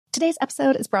Today's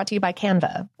episode is brought to you by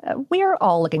Canva. We're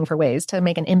all looking for ways to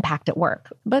make an impact at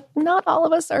work, but not all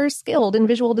of us are skilled in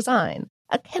visual design.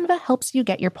 Canva helps you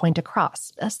get your point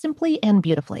across, simply and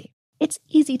beautifully. It's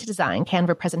easy to design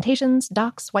Canva presentations,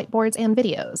 docs, whiteboards, and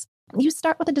videos. You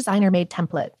start with a designer-made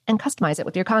template and customize it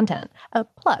with your content.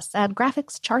 Plus, add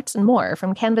graphics, charts, and more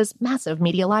from Canva's massive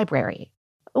media library.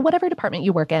 Whatever department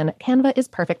you work in, Canva is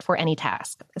perfect for any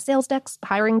task. Sales decks,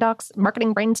 hiring docs,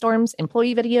 marketing brainstorms,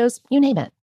 employee videos, you name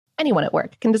it. Anyone at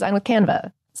work can design with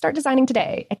Canva. Start designing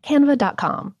today at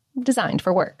canva.com. Designed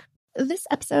for work. This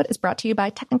episode is brought to you by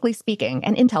Technically Speaking,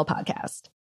 an Intel podcast.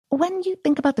 When you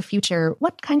think about the future,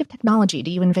 what kind of technology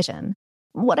do you envision?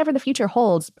 Whatever the future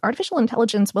holds, artificial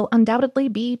intelligence will undoubtedly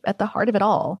be at the heart of it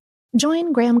all.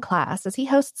 Join Graham Class as he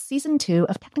hosts Season 2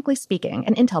 of Technically Speaking,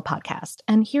 an Intel podcast,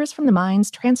 and hears from the minds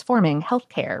transforming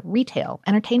healthcare, retail,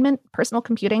 entertainment, personal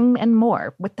computing, and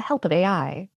more with the help of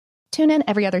AI. Tune in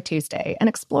every other Tuesday and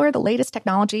explore the latest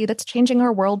technology that's changing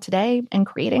our world today and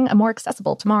creating a more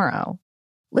accessible tomorrow.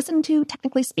 Listen to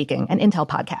Technically Speaking, an Intel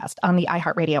podcast on the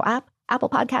iHeartRadio app, Apple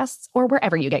Podcasts, or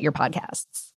wherever you get your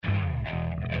podcasts.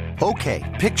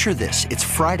 Okay, picture this. It's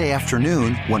Friday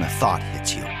afternoon when a thought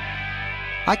hits you.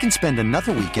 I can spend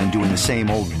another weekend doing the same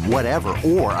old whatever,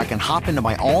 or I can hop into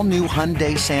my all-new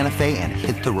Hyundai Santa Fe and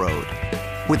hit the road.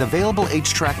 With available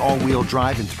H-Track all-wheel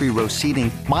drive and 3-row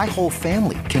seating, my whole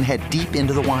family can head deep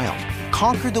into the wild.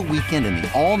 Conquer the weekend in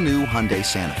the all-new Hyundai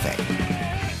Santa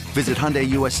Fe. Visit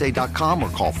HyundaiUSA.com or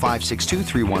call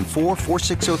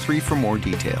 562-314-4603 for more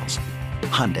details.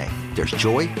 Hyundai, there's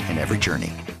joy in every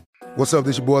journey. What's up,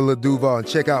 this your boy Lil Duval, and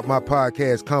check out my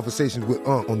podcast, Conversations with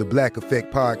Unc, on the Black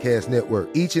Effect Podcast Network.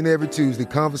 Each and every Tuesday,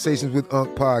 Conversations with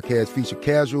Unc podcast feature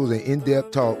casuals and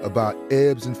in-depth talk about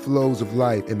ebbs and flows of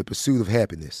life and the pursuit of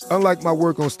happiness. Unlike my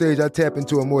work on stage, I tap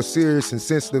into a more serious and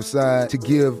sensitive side to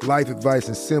give life advice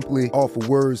and simply offer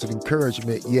words of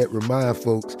encouragement, yet remind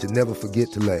folks to never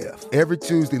forget to laugh. Every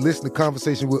Tuesday, listen to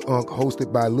Conversations with Unc,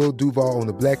 hosted by Lil Duval on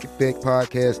the Black Effect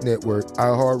Podcast Network,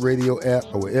 iHeartRadio app,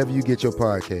 or wherever you get your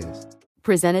podcasts.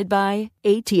 Presented by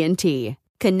AT&T.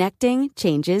 Connecting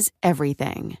changes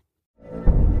everything.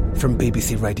 From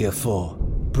BBC Radio 4,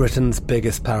 Britain's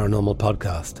biggest paranormal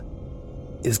podcast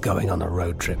is going on a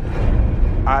road trip.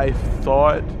 I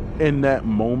thought in that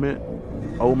moment,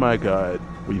 oh my God,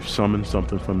 we've summoned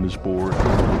something from this board.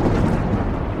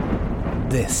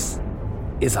 This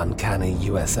is Uncanny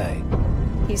USA.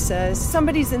 He says,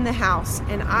 somebody's in the house,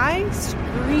 and I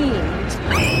screamed.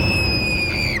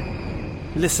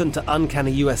 Listen to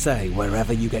Uncanny USA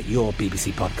wherever you get your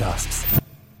BBC podcasts,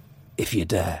 if you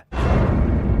dare.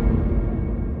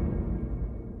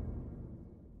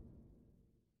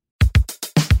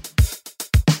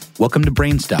 Welcome to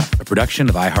Brainstuff, a production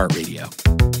of iHeartRadio.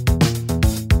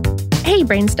 Hey,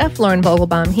 Brainstuff, Lauren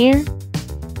Vogelbaum here.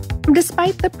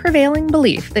 Despite the prevailing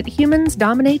belief that humans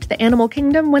dominate the animal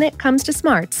kingdom when it comes to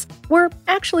smarts, we're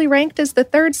actually ranked as the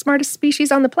third smartest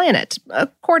species on the planet,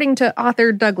 according to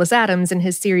author Douglas Adams in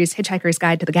his series Hitchhiker's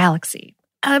Guide to the Galaxy.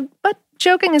 But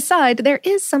joking aside, there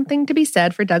is something to be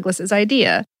said for Douglas's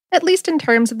idea, at least in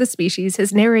terms of the species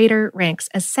his narrator ranks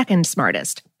as second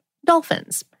smartest: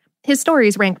 dolphins. His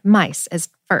stories rank mice as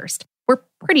first. We're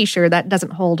pretty sure that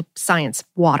doesn't hold science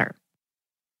water.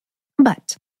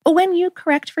 But when you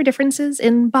correct for differences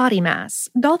in body mass,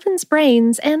 dolphins'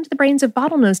 brains, and the brains of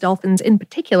bottlenose dolphins in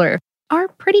particular, are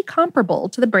pretty comparable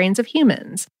to the brains of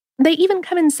humans. They even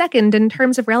come in second in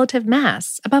terms of relative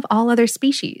mass, above all other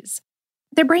species.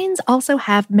 Their brains also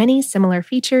have many similar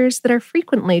features that are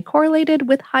frequently correlated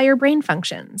with higher brain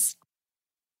functions.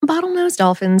 Bottlenose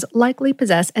dolphins likely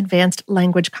possess advanced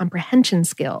language comprehension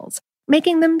skills,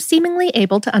 making them seemingly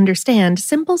able to understand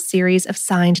simple series of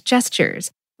signed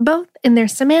gestures, both in their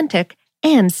semantic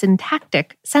and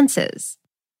syntactic senses.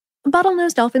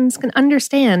 Bottlenose dolphins can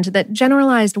understand that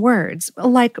generalized words,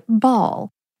 like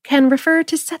ball, can refer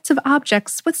to sets of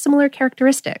objects with similar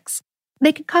characteristics.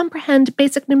 They can comprehend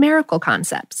basic numerical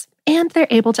concepts, and they're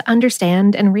able to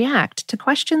understand and react to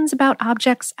questions about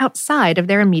objects outside of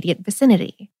their immediate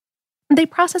vicinity. They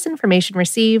process information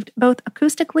received both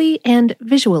acoustically and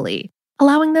visually,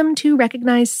 allowing them to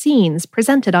recognize scenes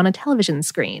presented on a television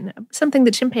screen, something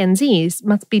that chimpanzees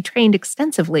must be trained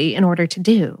extensively in order to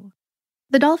do.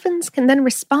 The dolphins can then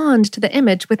respond to the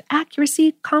image with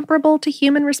accuracy comparable to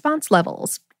human response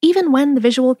levels, even when the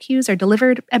visual cues are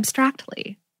delivered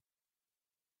abstractly.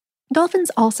 Dolphins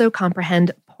also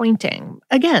comprehend pointing,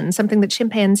 again, something that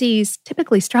chimpanzees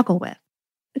typically struggle with.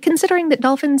 Considering that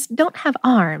dolphins don't have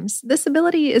arms, this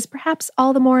ability is perhaps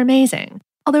all the more amazing,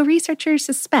 although researchers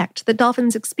suspect that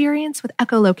dolphins' experience with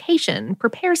echolocation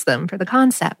prepares them for the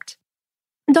concept.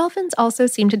 Dolphins also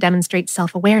seem to demonstrate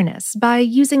self-awareness by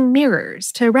using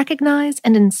mirrors to recognize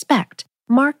and inspect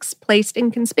marks placed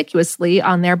inconspicuously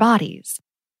on their bodies.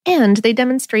 And they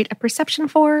demonstrate a perception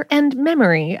for and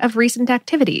memory of recent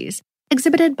activities,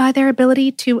 exhibited by their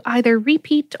ability to either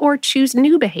repeat or choose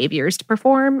new behaviors to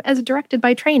perform as directed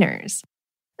by trainers.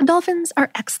 Dolphins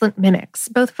are excellent mimics,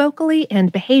 both vocally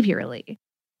and behaviorally.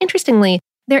 Interestingly,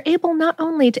 they're able not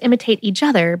only to imitate each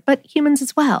other, but humans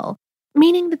as well,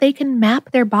 meaning that they can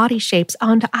map their body shapes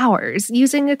onto ours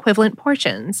using equivalent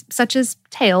portions, such as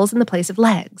tails in the place of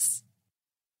legs.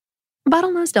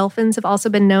 Bottlenose dolphins have also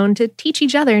been known to teach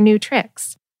each other new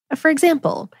tricks. For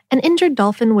example, an injured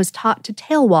dolphin was taught to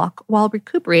tail walk while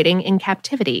recuperating in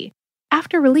captivity.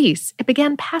 After release, it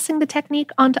began passing the technique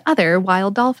onto other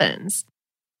wild dolphins.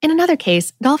 In another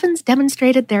case, dolphins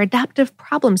demonstrated their adaptive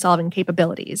problem-solving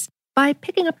capabilities by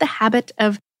picking up the habit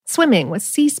of swimming with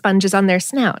sea sponges on their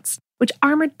snouts, which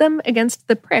armored them against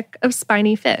the prick of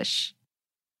spiny fish.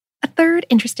 A third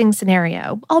interesting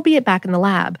scenario, albeit back in the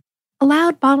lab,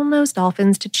 allowed bottlenose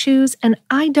dolphins to choose an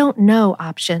I don't know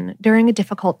option during a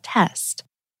difficult test.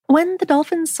 When the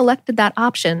dolphins selected that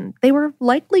option, they were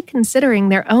likely considering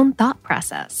their own thought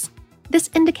process. This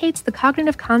indicates the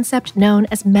cognitive concept known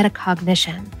as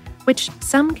metacognition, which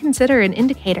some consider an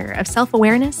indicator of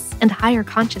self-awareness and higher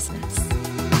consciousness.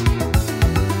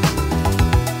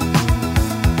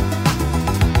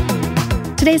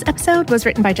 Today's episode was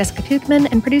written by Jessica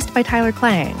Tuchman and produced by Tyler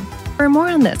Klang. For more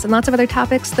on this and lots of other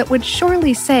topics that would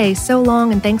surely say so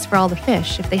long and thanks for all the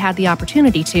fish if they had the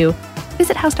opportunity to,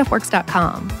 visit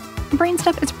howstuffworks.com.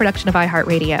 Brainstuff is a production of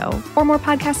iHeartRadio. For more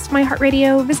podcasts from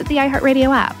iHeartRadio, visit the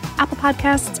iHeartRadio app, Apple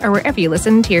Podcasts, or wherever you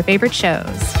listen to your favorite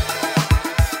shows.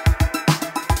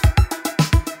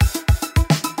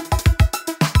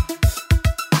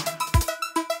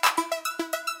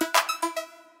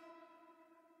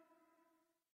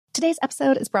 Today's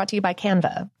episode is brought to you by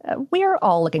Canva. We're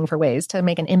all looking for ways to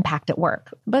make an impact at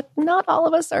work, but not all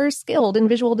of us are skilled in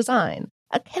visual design.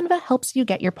 Canva helps you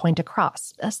get your point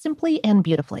across, simply and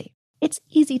beautifully. It's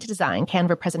easy to design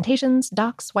Canva presentations,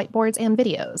 docs, whiteboards, and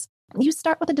videos. You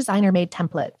start with a designer-made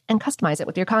template and customize it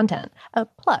with your content.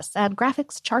 Plus, add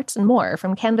graphics, charts, and more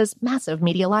from Canva's massive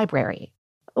media library.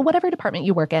 Whatever department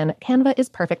you work in, Canva is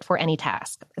perfect for any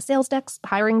task. Sales decks,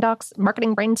 hiring docs,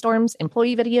 marketing brainstorms,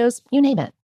 employee videos, you name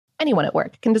it. Anyone at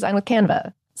work can design with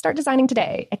Canva. Start designing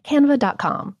today at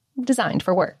canva.com. Designed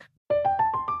for work.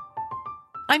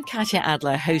 I'm Katya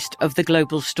Adler, host of The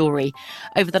Global Story.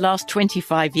 Over the last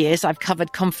 25 years, I've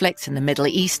covered conflicts in the Middle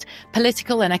East,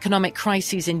 political and economic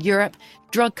crises in Europe,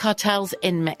 drug cartels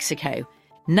in Mexico.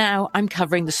 Now I'm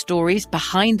covering the stories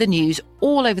behind the news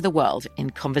all over the world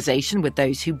in conversation with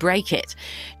those who break it.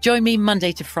 Join me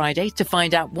Monday to Friday to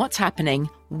find out what's happening,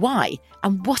 why,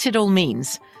 and what it all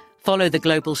means. Follow The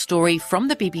Global Story from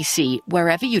the BBC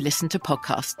wherever you listen to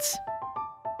podcasts.